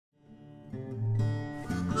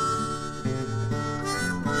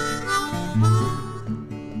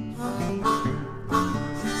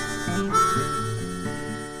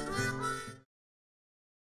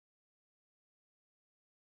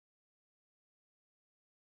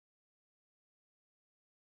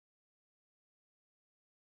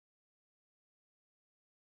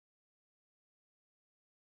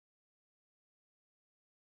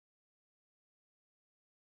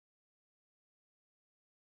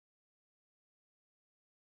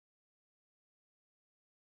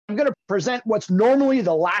present what's normally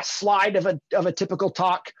the last slide of a typical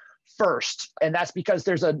talk first. And that's because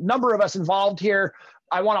there's a number of us involved here.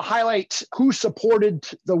 I want to highlight who supported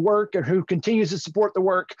the work and who continues to support the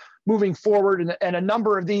work moving forward. And a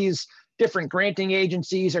number of these different granting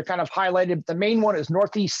agencies are kind of highlighted. The main one is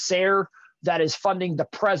Northeast Cider, that is funding the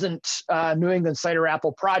present New England Cider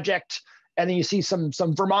Apple Project. And then you see some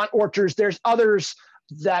Vermont orchards. There's others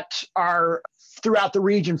that are throughout the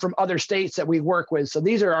region from other states that we work with. So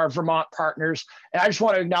these are our Vermont partners. And I just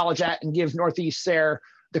want to acknowledge that and give Northeast Cider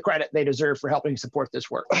the credit they deserve for helping support this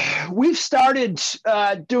work. We've started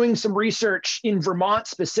doing some research in Vermont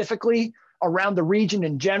specifically around the region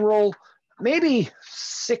in general, maybe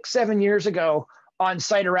 6-7 years ago, on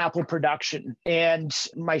cider apple production. And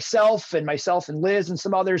myself and Liz and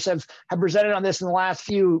some others have presented on this in the last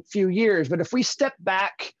few years. But if we step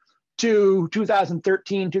back to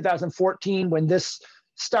 2013, 2014, when this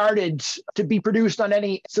started to be produced on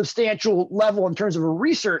any substantial level in terms of a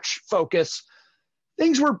research focus,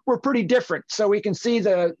 things were pretty different. So we can see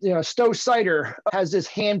the Stowe Cider has this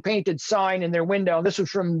hand-painted sign in their window. And this was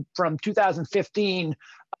from 2015,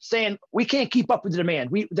 saying we can't keep up with the demand.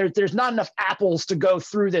 There's not enough apples to go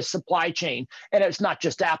through this supply chain. And it's not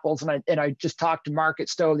just apples. And I just talked to Mark at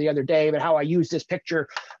Stowe the other day about how I use this picture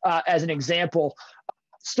as an example.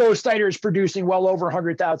 Stowe Cider is producing well over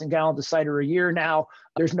 100,000 gallons of cider a year now.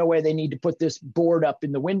 There's no way they need to put this board up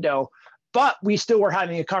in the window. But we still were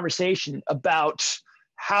having a conversation about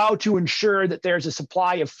how to ensure that there's a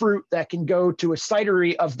supply of fruit that can go to a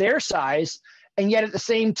cidery of their size. And yet at the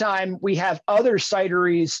same time, we have other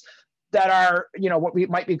cideries that are, what we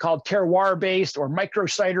might be called terroir-based or micro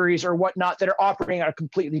cideries or whatnot that are operating on a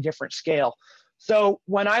completely different scale. So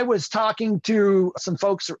when I was talking to some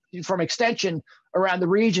folks from Extension around the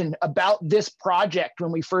region about this project,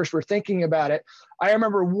 when we first were thinking about it, I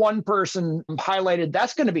remember one person highlighted,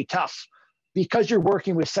 that's going to be tough because you're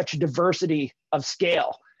working with such a diversity of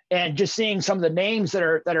scale. And just seeing some of the names that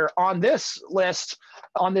are on this list,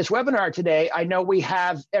 on this webinar today, I know we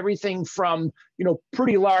have everything from,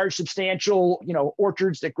 pretty large, substantial,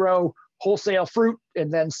 orchards that grow wholesale fruit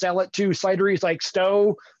and then sell it to cideries like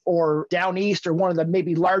Stowe or down east or one of the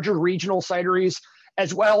maybe larger regional cideries,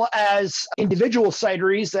 as well as individual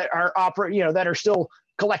cideries that are that are still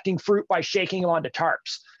collecting fruit by shaking them onto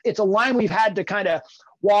tarps. It's a line we've had to kind of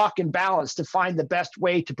walk and balance to find the best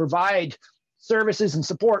way to provide services and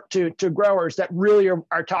support to growers that really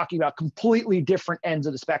are talking about completely different ends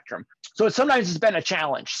of the spectrum. So sometimes it's been a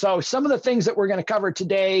challenge. So some of the things that we're going to cover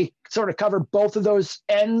today sort of cover both of those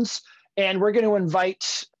ends. And we're going to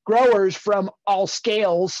invite growers from all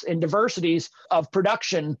scales and diversities of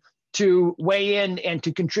production to weigh in and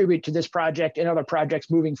to contribute to this project and other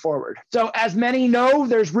projects moving forward. So as many know,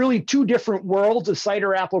 there's really two different worlds of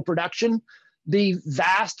cider apple production. The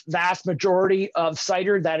vast majority of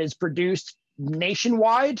cider that is produced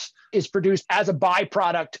nationwide is produced as a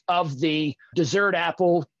byproduct of the dessert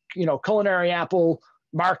apple, culinary apple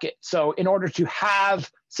market. So in order to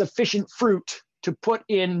have sufficient fruit to put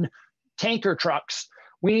in tanker trucks,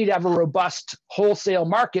 we need to have a robust wholesale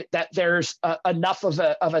market that there's enough of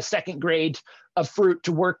a second grade of fruit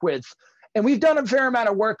to work with. And we've done a fair amount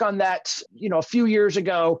of work on that, a few years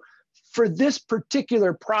ago. For this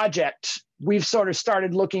particular project, we've sort of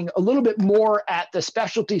started looking a little bit more at the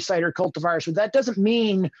specialty cider cultivars. But that doesn't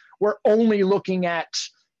mean we're only looking at,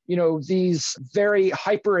 these very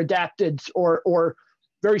hyper adapted or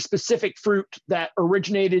very specific fruit that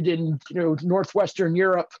originated in, Northwestern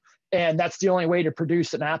Europe. And that's the only way to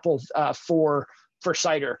produce an apple for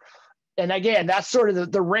cider. And again, that's sort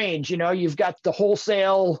of the range. You've got the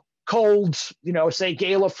wholesale cold, say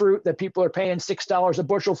gala fruit that people are paying $6 a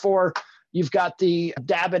bushel for. You've got the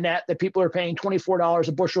Dabinet that people are paying $24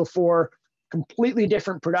 a bushel for. Completely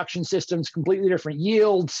different production systems, completely different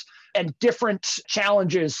yields, and different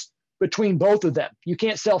challenges between both of them. You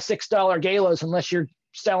can't sell $6 galas unless you're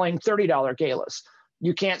selling $30 galas.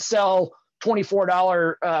 You can't sell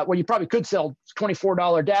 $24, well, you probably could sell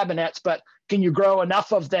 $24 Dabinets, but can you grow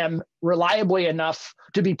enough of them reliably enough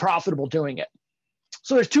to be profitable doing it?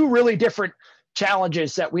 So there's two really different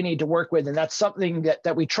challenges that we need to work with, and that's something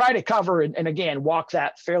that we try to cover and again, walk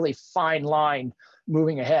that fairly fine line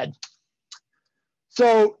moving ahead.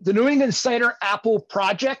 So the New England Cider Apple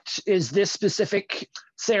Project is this specific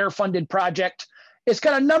SARE-funded project. It's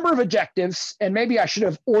got a number of objectives, and maybe I should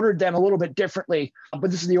have ordered them a little bit differently,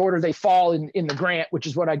 but this is the order they fall in the grant, which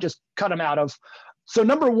is what I just cut them out of. So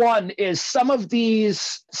number one is some of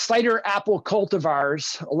these cider apple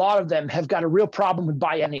cultivars, a lot of them have got a real problem with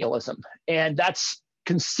biennialism. And that's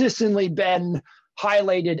consistently been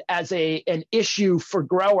highlighted as an issue for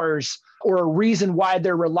growers, or a reason why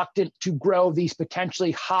they're reluctant to grow these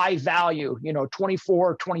potentially high value,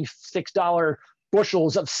 $24, $26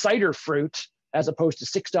 bushels of cider fruit, as opposed to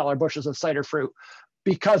 $6 bushels of cider fruit,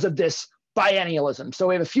 because of this biennialism. So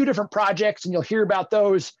we have a few different projects, and you'll hear about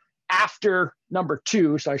those after number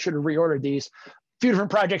 2. So I should have reordered these. A few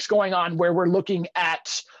different projects going on where we're looking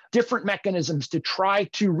at different mechanisms to try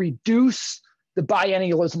to reduce the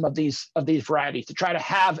biennialism of these varieties, to try to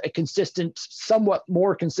have a consistent, somewhat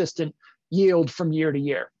more consistent yield from year to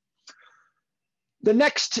year. The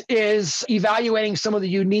next is evaluating some of the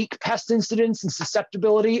unique pest incidence and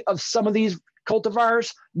susceptibility of some of these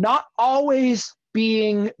cultivars, not always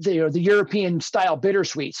being the European style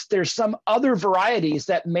bittersweets. There's some other varieties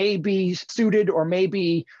that may be suited or may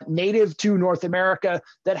be native to North America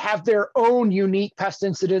that have their own unique pest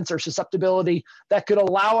incidence or susceptibility that could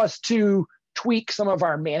allow us to tweak some of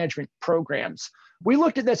our management programs. We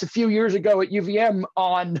looked at this a few years ago at UVM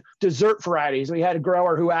on dessert varieties. We had a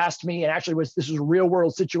grower who asked me, and actually this was a real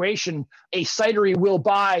world situation, a cidery will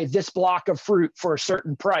buy this block of fruit for a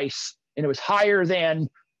certain price, and it was higher than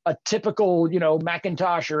a typical,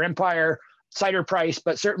 Macintosh or Empire cider price,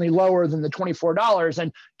 but certainly lower than the $24.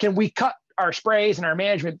 And can we cut our sprays and our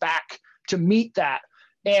management back to meet that?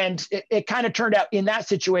 And it kind of turned out in that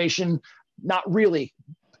situation, not really,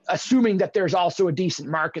 assuming that there's also a decent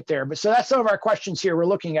market there. But so that's some of our questions here we're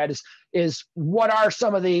looking at is what are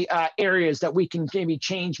some of the areas that we can maybe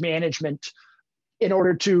change management in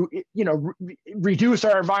order to, reduce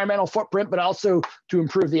our environmental footprint, but also to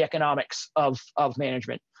improve the economics of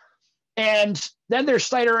management. And then there's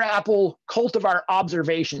cider apple cultivar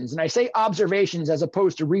observations. And I say observations as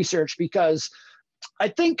opposed to research, because I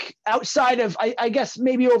think outside of, I guess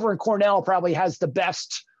maybe over in Cornell probably has the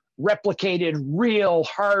best replicated real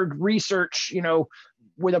hard research,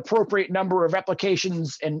 with appropriate number of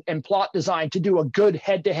replications and plot design to do a good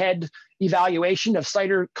head-to-head evaluation of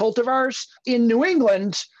cider cultivars. In New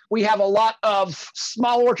England, we have a lot of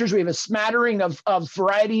small orchards. We have a smattering of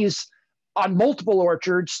varieties on multiple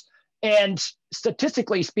orchards. And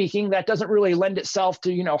statistically speaking, that doesn't really lend itself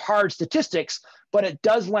to, hard statistics, but it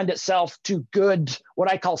does lend itself to good,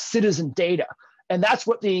 what I call citizen data. And that's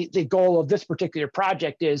what the goal of this particular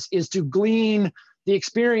project is to glean the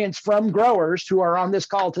experience from growers who are on this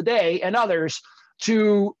call today and others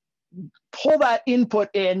to pull that input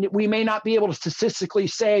in. We may not be able to statistically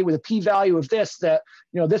say with a p-value of this that,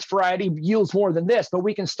 this variety yields more than this, but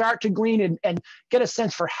we can start to glean and get a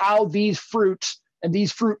sense for how these fruits, and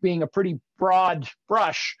these fruit being a pretty broad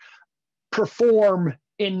brush, perform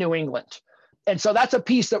in New England. And so that's a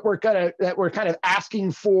piece that we're kind of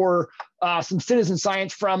asking for some citizen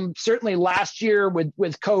science from. Certainly last year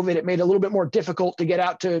with COVID, it made it a little bit more difficult to get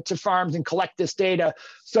out to farms and collect this data.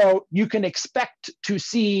 So you can expect to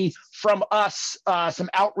see from us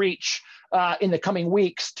some outreach in the coming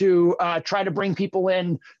weeks to try to bring people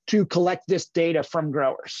in to collect this data from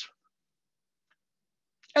growers.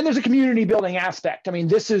 And there's a community building aspect. I mean,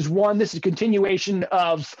 this is a continuation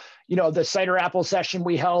of, the cider apple session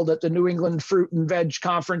we held at the New England Fruit and Veg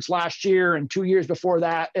Conference last year and 2 years before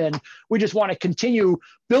that. And we just want to continue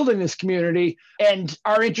building this community and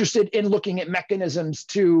are interested in looking at mechanisms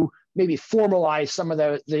to maybe formalize some of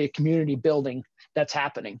the community building that's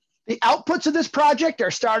happening. The outputs of this project are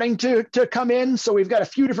starting to come in. So we've got a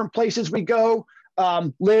few different places we go.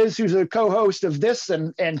 Liz, who's a co-host of this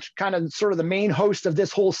and kind of sort of the main host of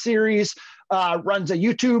this whole series, runs a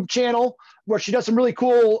YouTube channel where she does some really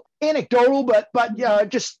cool anecdotal, but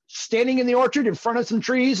just standing in the orchard in front of some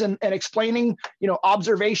trees and explaining,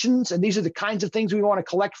 observations. And these are the kinds of things we want to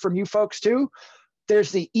collect from you folks too.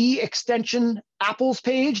 There's the Extension apples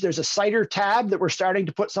page. There's a cider tab that we're starting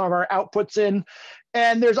to put some of our outputs in.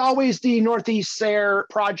 And there's always the Northeast Cider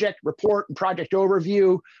project report and project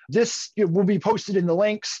overview. This will be posted in the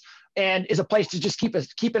links and is a place to just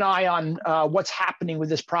keep an eye on what's happening with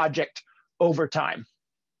this project over time.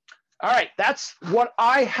 All right, that's what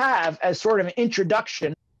I have as sort of an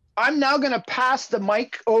introduction. I'm now going to pass the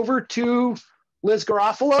mic over to Liz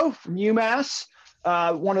Garofalo from UMass,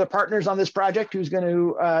 one of the partners on this project, who's going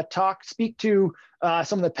to speak to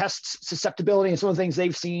some of the pest susceptibility and some of the things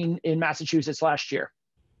they've seen in Massachusetts last year.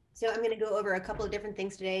 So I'm going to go over a couple of different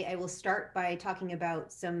things today. I will start by talking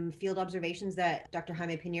about some field observations that Dr.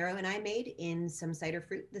 Jaime Pinheiro and I made in some cider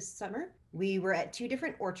fruit this summer. We were at 2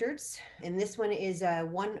 different orchards, and this one is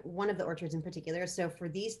one of the orchards in particular. So for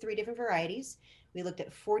these 3 different varieties, we looked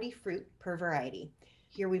at 40 fruit per variety.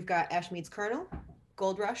 Here we've got Ashmead's Kernel,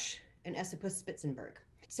 GoldRush, and Esopus Spitzenberg.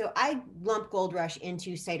 So I lump GoldRush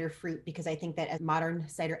into cider fruit because I think that as modern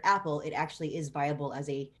cider apple, it actually is viable as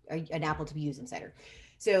an apple to be used in cider.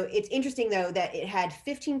 So it's interesting though that it had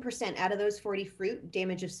 15% out of those 40 fruit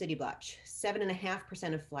damage of sooty blotch,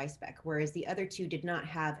 7.5% of fly speck, whereas the other two did not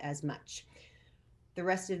have as much. The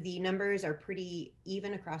rest of the numbers are pretty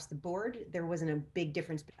even across the board. There wasn't a big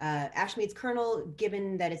difference. Ashmead's kernel,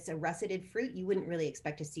 given that it's a russeted fruit, you wouldn't really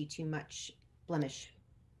expect to see too much blemish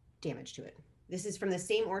damage to it. This is from the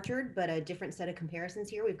same orchard, but a different set of comparisons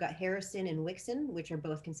here. We've got Harrison and Wixon, which are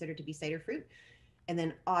both considered to be cider fruit, and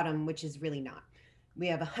then Autumn, which is really not. We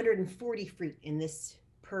have 140 fruit in this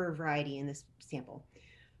per variety in this sample.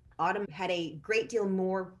 Autumn had a great deal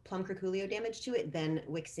more plum curculio damage to it than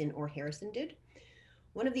Wixon or Harrison did.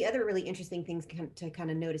 One of the other really interesting things to kind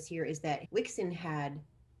of notice here is that Wixon had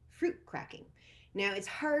fruit cracking. Now, it's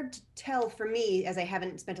hard to tell for me, as I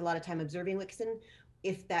haven't spent a lot of time observing Wixon,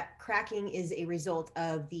 if that cracking is a result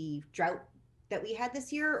of the drought that we had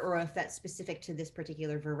this year, or if that's specific to this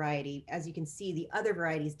particular variety. As you can see, the other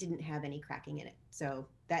varieties didn't have any cracking in it. So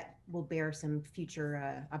that will bear some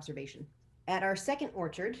future observation. At our second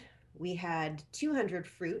orchard, we had 200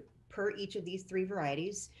 fruit per each of these three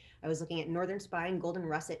varieties. I was looking at Northern Spy and Golden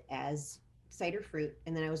Russet as cider fruit,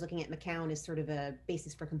 and then I was looking at McCown as sort of a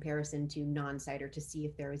basis for comparison to non-cider to see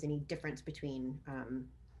if there was any difference between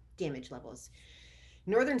damage levels.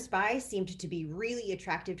 Northern Spy seemed to be really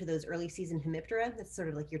attractive to those early season Hemiptera. That's sort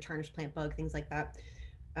of like your tarnished plant bug, things like that.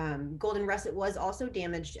 Golden Russet was also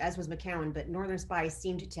damaged, as was McCown, but Northern Spy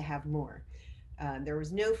seemed to have more. There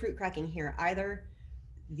was no fruit cracking here either.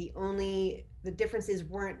 The differences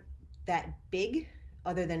weren't that big,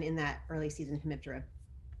 other than in that early season Hemiptera.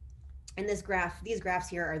 And these graphs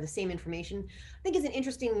here are the same information. I think it's an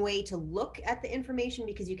interesting way to look at the information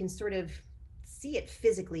because you can sort of see it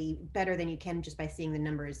physically better than you can just by seeing the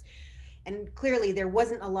numbers. And clearly there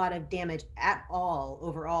wasn't a lot of damage at all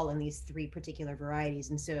overall in these three particular varieties.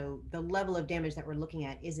 And so the level of damage that we're looking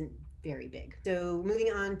at isn't very big. So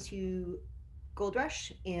moving on to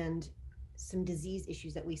GoldRush and some disease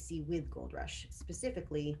issues that we see with GoldRush,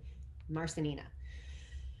 specifically Marssonina.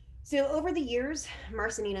 So over the years,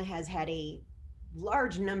 Marssonina has had a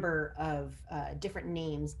large number of different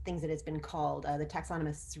names, things that it's been called. The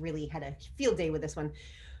taxonomists really had a field day with this one,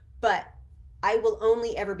 but I will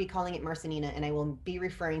only ever be calling it Marssonina, and I will be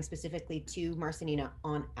referring specifically to Marssonina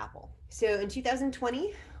on apple. So in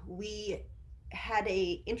 2020, we had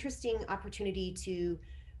an interesting opportunity to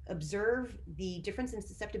observe the difference in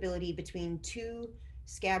susceptibility between two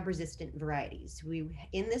scab-resistant varieties.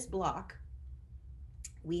 In this block,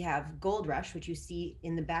 we have GoldRush, which you see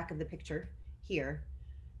in the back of the picture here,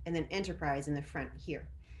 and then Enterprise in the front here.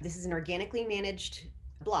 This is an organically managed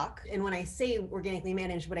block. And when I say organically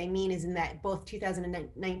managed, what I mean is in that both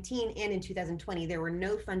 2019 and in 2020, there were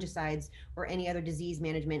no fungicides or any other disease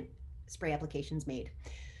management spray applications made.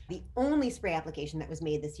 The only spray application that was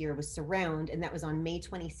made this year was Surround, and that was on May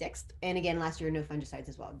 26th. And again, last year, no fungicides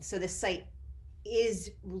as well. So this site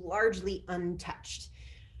is largely untouched.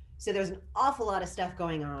 So there's an awful lot of stuff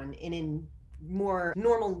going on. And in more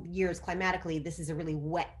normal years, climatically, this is a really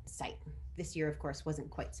wet site. This year, of course,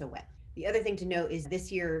 wasn't quite so wet. The other thing to note is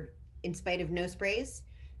this year, in spite of no sprays,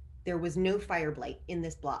 there was no fire blight in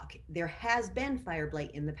this block. There has been fire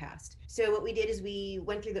blight in the past. So what we did is we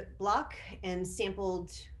went through the block and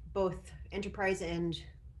sampled both Enterprise and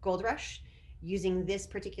GoldRush using this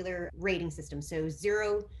particular rating system. So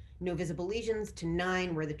 0, no visible lesions, to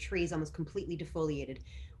 9, where the tree is almost completely defoliated.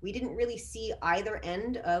 We didn't really see either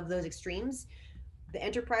end of those extremes. The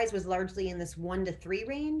Enterprise was largely in this 1 to 3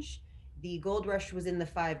 range. The GoldRush was in the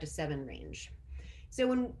 5 to 7 range. So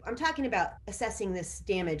when I'm talking about assessing this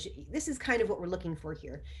damage, this is kind of what we're looking for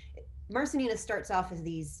here. Marssonina starts off as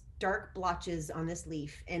these dark blotches on this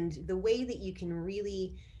leaf, and the way that you can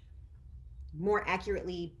really more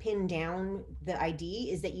accurately pin down the ID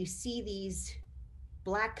is that you see these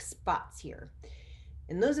black spots here,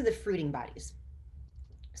 and those are the fruiting bodies.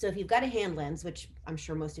 So if you've got a hand lens, which I'm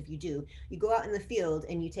sure most of you do, you go out in the field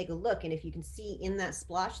and you take a look, and if you can see in that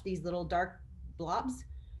splotch these little dark blobs,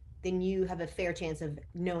 then you have a fair chance of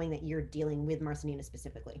knowing that you're dealing with Marssonina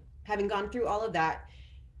specifically. Having gone through all of that,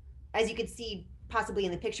 as you could see possibly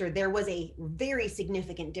in the picture, there was a very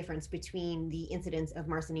significant difference between the incidence of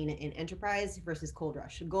Marssonina in Enterprise versus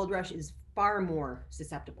GoldRush. GoldRush is far more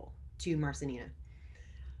susceptible to Marssonina,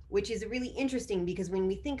 which is really interesting because when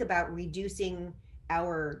we think about reducing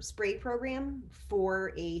our spray program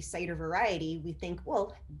for a cider variety, we think,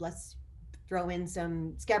 well, let's throw in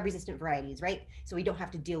some scab-resistant varieties, right? So we don't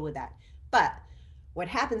have to deal with that. But what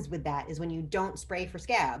happens with that is when you don't spray for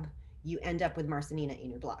scab, you end up with Marssonina in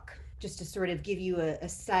your block. just to sort of give you a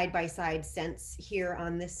side-by-side sense here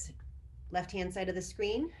on this left-hand side of the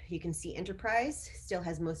screen, you can see Enterprise still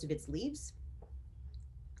has most of its leaves.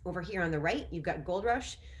 Over here on the right, you've got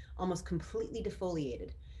GoldRush, almost completely defoliated.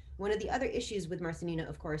 One of the other issues with Marssonina,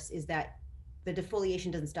 of course, is that the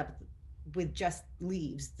defoliation doesn't stop with just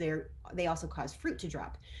leaves. They also cause fruit to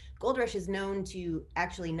drop. GoldRush is known to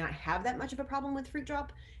actually not have that much of a problem with fruit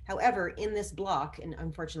drop. However, in this block, and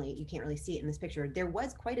unfortunately you can't really see it in this picture, there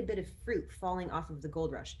was quite a bit of fruit falling off of the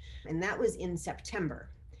GoldRush, and that was in September.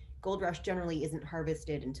 GoldRush generally isn't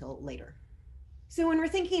harvested until later. So when we're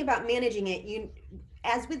thinking about managing it,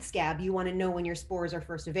 as with scab, you want to know when your spores are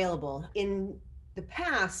first available. In the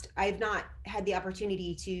past, I've not had the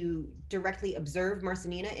opportunity to directly observe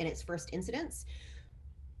Marssonina in its first incidence.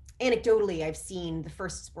 Anecdotally, I've seen the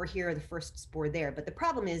first spore here, the first spore there, but the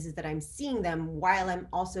problem is that I'm seeing them while I'm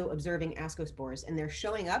also observing ascospores, and they're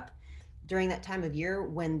showing up during that time of year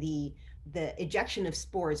when the ejection of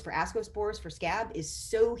spores for ascospores for scab is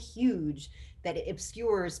so huge that it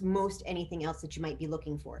obscures most anything else that you might be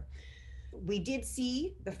looking for. We did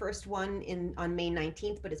see the first one on May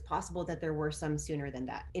 19th, but it's possible that there were some sooner than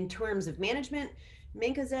that. In terms of management,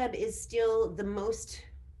 mancozeb is still the most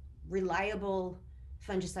reliable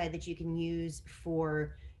fungicide that you can use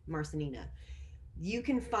for Marssonina. You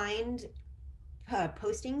can find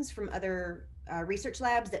postings from other research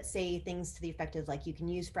labs that say things to the effect of like you can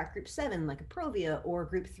use frac group 7 like Aprovia or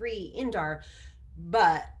group 3 Indar,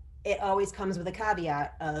 but it always comes with a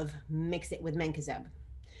caveat of mix it with mancozeb.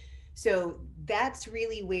 So that's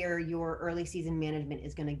really where your early season management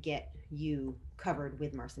is going to get you covered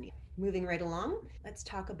with Marssonina. Moving right along, let's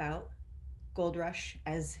talk about GoldRush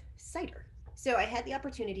as cider. So I had the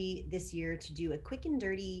opportunity this year to do a quick and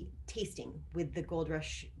dirty tasting with the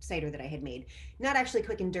GoldRush cider that I had made. Not actually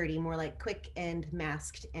quick and dirty, more like quick and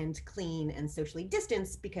masked and clean and socially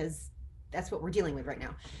distanced, because that's what we're dealing with right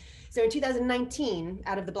now. So in 2019,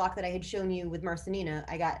 out of the block that I had shown you with Marssonina,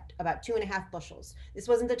 I got about 2.5 bushels. This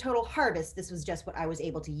wasn't the total harvest, this was just what I was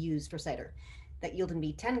able to use for cider. That yielded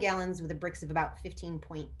me 10 gallons with a Brix of about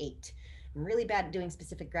 15.8. I'm really bad at doing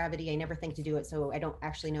specific gravity. I never think to do it, so I don't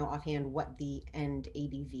actually know offhand what the end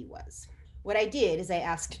ABV was. What I did is I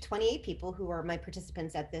asked 28 people who are my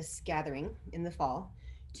participants at this gathering in the fall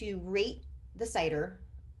to rate the cider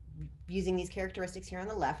using these characteristics here on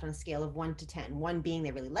the left on a scale of 1 to 10. 1 being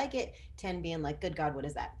they really like it, 10 being like, good God, what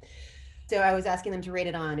is that? So I was asking them to rate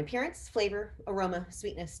it on appearance, flavor, aroma,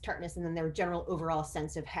 sweetness, tartness, and then their general overall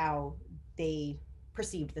sense of how they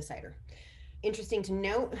perceived the cider. Interesting to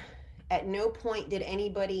note, at no point did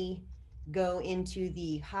anybody go into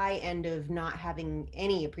the high end of not having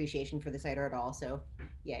any appreciation for the cider at all, so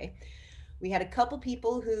yay. We had a couple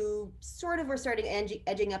people who sort of were starting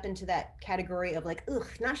edging up into that category of like, ugh,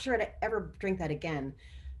 not sure I'd ever drink that again.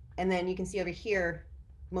 And then you can see over here,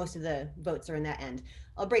 most of the votes are in that end.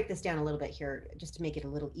 I'll break this down a little bit here just to make it a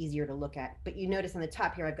little easier to look at. But you notice on the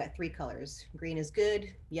top here, I've got 3 colors. Green is good,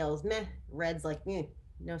 yellow's meh, red's like,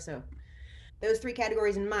 no so. Those 3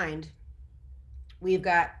 categories in mind, we've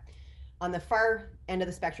got on the far end of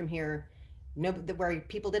the spectrum here, where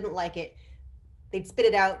people didn't like it, they'd spit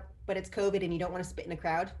it out, but it's COVID and you don't want to spit in a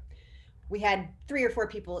crowd. We had 3 or 4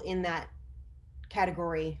 people in that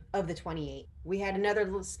category of the 28. We had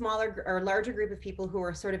another smaller or larger group of people who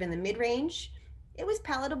were sort of in the mid-range. It was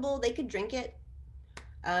palatable, they could drink it,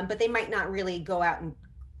 but they might not really go out and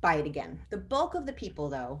buy it again. The bulk of the people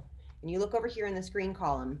though, and you look over here in this green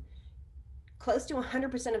column, close to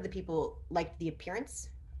 100% of the people liked the appearance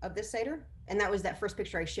of this cider, and that was that first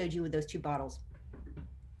picture I showed you with those 2 bottles.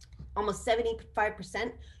 Almost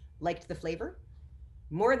 75% liked the flavor.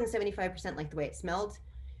 More than 75% liked the way it smelled.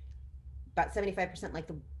 About 75% liked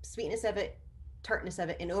the sweetness of it, tartness of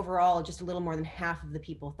it, and overall, just a little more than half of the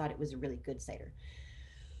people thought it was a really good cider.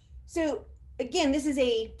 So again, this is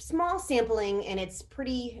a small sampling, and it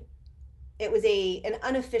was an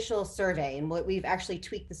unofficial survey, and we've actually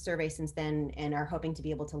tweaked the survey since then and are hoping to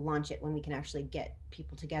be able to launch it when we can actually get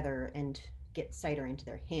people together and get cider into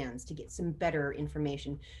their hands to get some better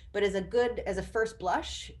information. But as a first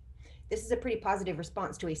blush, this is a pretty positive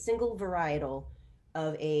response to a single varietal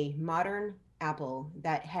of a modern apple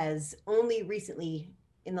that has only recently,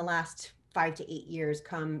 in the last 5 to 8 years,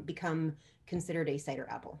 become considered a cider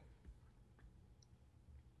apple.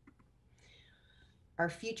 Our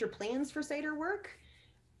future plans for cider work,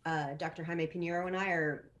 Dr. Jaime Pinheiro and I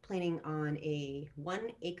are planning on a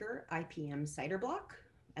 1-acre IPM cider block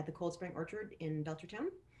at the Cold Spring Orchard in Belchertown.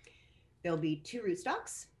 There'll be 2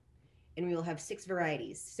 rootstocks, and we will have 6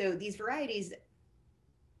 varieties. So these varieties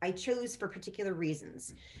I chose for particular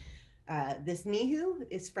reasons. This Nihu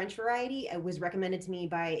is French variety. It was recommended to me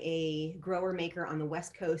by a grower maker on the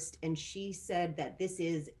West Coast, and she said that this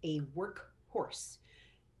is a workhorse,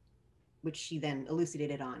 which she then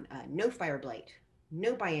elucidated on. No fire blight,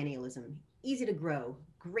 no biennialism, easy to grow,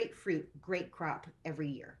 great fruit, great crop every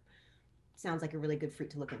year. Sounds like a really good fruit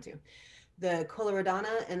to look into. The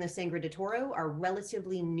Coloradana and the Sangre de Toro are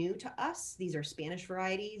relatively new to us. These are Spanish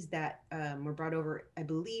varieties that were brought over, I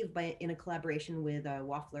believe, in a collaboration with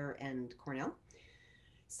Waffler and Cornell.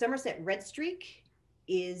 Somerset Red Streak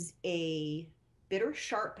is a bitter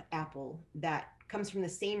sharp apple that comes from the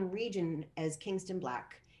same region as Kingston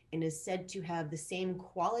Black and is said to have the same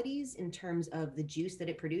qualities in terms of the juice that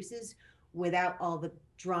it produces without all the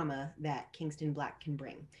drama that Kingston Black can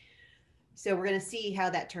bring. So we're going to see how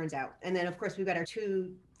that turns out. And then, of course, we've got our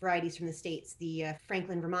two varieties from the States, the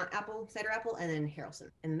Franklin, Vermont cider apple, and then Harrelson.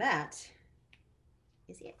 And that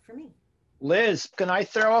is it for me. Liz, can I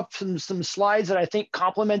throw up some slides that I think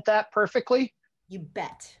complement that perfectly? You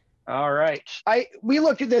bet. All right. We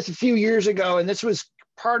looked at this a few years ago, and this was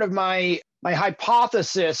part of my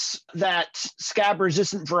hypothesis that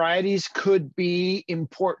scab-resistant varieties could be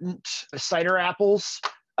important cider apples.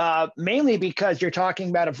 Mainly because you're talking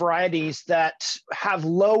about varieties that have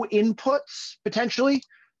low inputs potentially,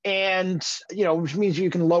 and which means you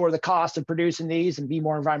can lower the cost of producing these and be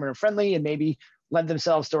more environmentally friendly and maybe lend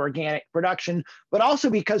themselves to organic production. But also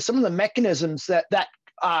because some of the mechanisms that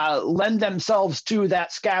lend themselves to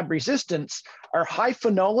that scab resistance are high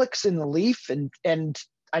phenolics in the leaf, and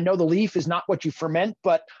I know the leaf is not what you ferment,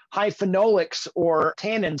 but high phenolics or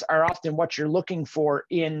tannins are often what you're looking for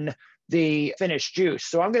in the finished juice.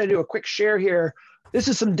 So I'm going to do a quick share here. This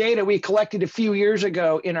is some data we collected a few years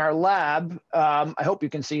ago in our lab. I hope you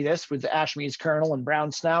can see this with the Ashmead's kernel and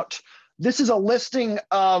brown snout. This is a listing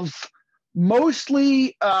of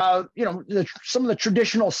mostly, some of the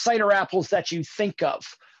traditional cider apples that you think of.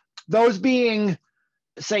 Those being,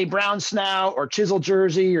 say, brown snout or chisel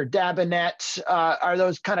Jersey or Dabinet are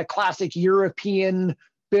those kind of classic European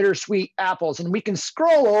bittersweet apples. And we can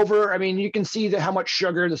scroll over. I mean, you can see how much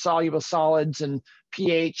sugar, the soluble solids and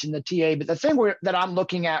pH and the TA. But the thing that I'm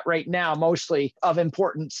looking at right now, mostly of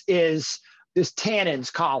importance, is this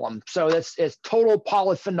tannins column. So it's total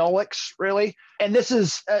polyphenolics, really. And this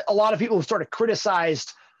is a lot of people have sort of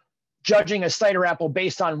criticized judging a cider apple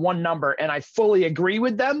based on one number, and I fully agree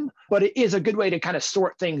with them, but it is a good way to kind of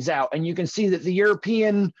sort things out. And you can see that the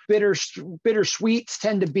European bitter sweets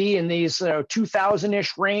tend to be in these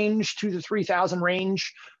 2,000-ish range, 2 to 3,000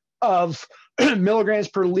 range of milligrams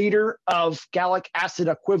per liter of gallic acid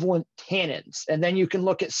equivalent tannins. And then you can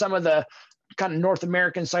look at some of the kind of North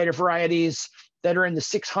American cider varieties that are in the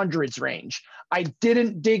 600s range. I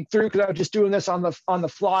didn't dig through because I was just doing this on the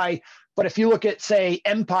fly. But if you look at, say,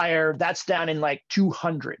 Empire, that's down in like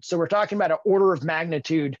 200. So we're talking about an order of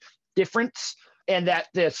magnitude difference, and that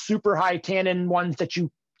the super high tannin ones that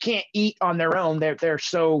you can't eat on their own, they're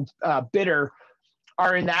so bitter,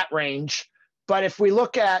 are in that range. But if we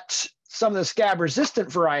look at some of the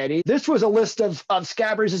scab-resistant varieties, this was a list of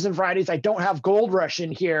scab-resistant varieties. I don't have GoldRush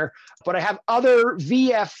in here, but I have other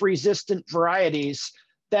VF-resistant varieties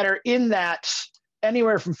that are in that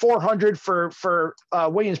anywhere from 400 for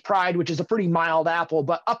Williams Pride, which is a pretty mild apple,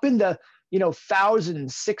 but up in the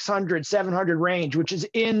 1,000, 600, 700 range, which is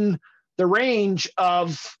in the range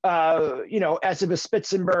of Ezebus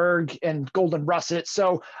Spitzenberg and Golden Russet.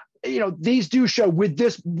 So these do show, with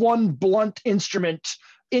this one blunt instrument,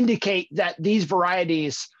 indicate that these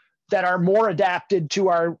varieties that are more adapted to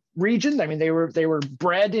our region. I mean, they were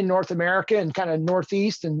bred in North America and kind of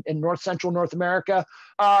Northeast and North Central North America,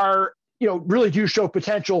 are really do show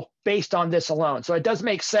potential based on this alone. So it does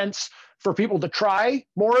make sense for people to try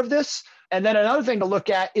more of this. And then another thing to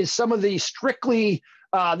look at is some of the strictly,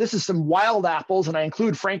 this is some wild apples, and I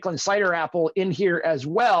include Franklin cider apple in here as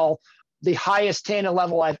well, the highest tannin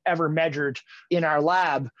level I've ever measured in our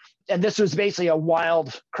lab. And this was basically a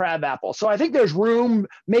wild crab apple. So I think there's room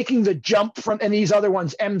making the jump from, and these other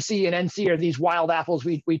ones, MC and NC, are these wild apples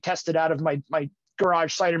we tested out of my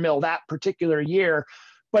garage cider mill that particular year.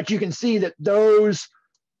 But you can see that those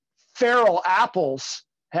feral apples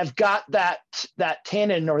have got that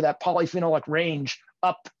tannin or that polyphenolic range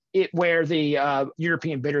up where the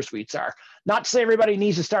European bittersweets are. Not to say everybody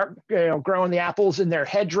needs to start growing the apples in their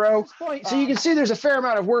hedgerow. So you can see there's a fair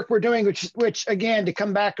amount of work we're doing, which again, to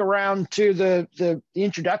come back around to the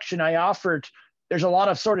introduction I offered, there's a lot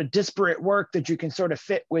of sort of disparate work that you can sort of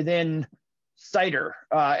fit within cider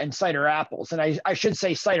and cider apples. And I should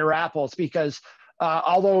say cider apples because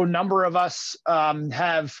although a number of us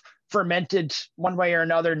have fermented one way or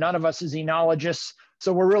another, none of us is enologists.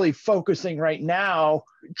 So we're really focusing right now,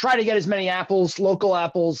 try to get as many apples, local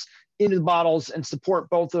apples, into the bottles and support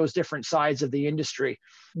both those different sides of the industry.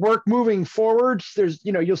 Work moving forward,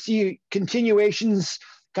 you'll see continuations,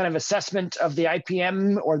 kind of assessment of the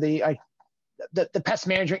IPM or the pest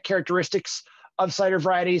management characteristics of cider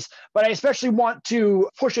varieties. But I especially want to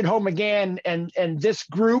push it home again, and this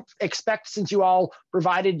group expects, since you all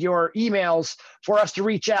provided your emails, for us to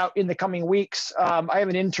reach out in the coming weeks. I have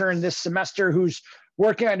an intern this semester who's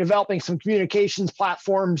working on developing some communications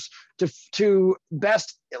platforms to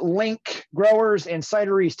best link growers and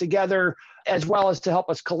cideries together, as well as to help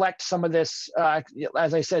us collect some of this,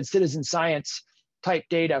 as I said, citizen science type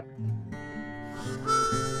data.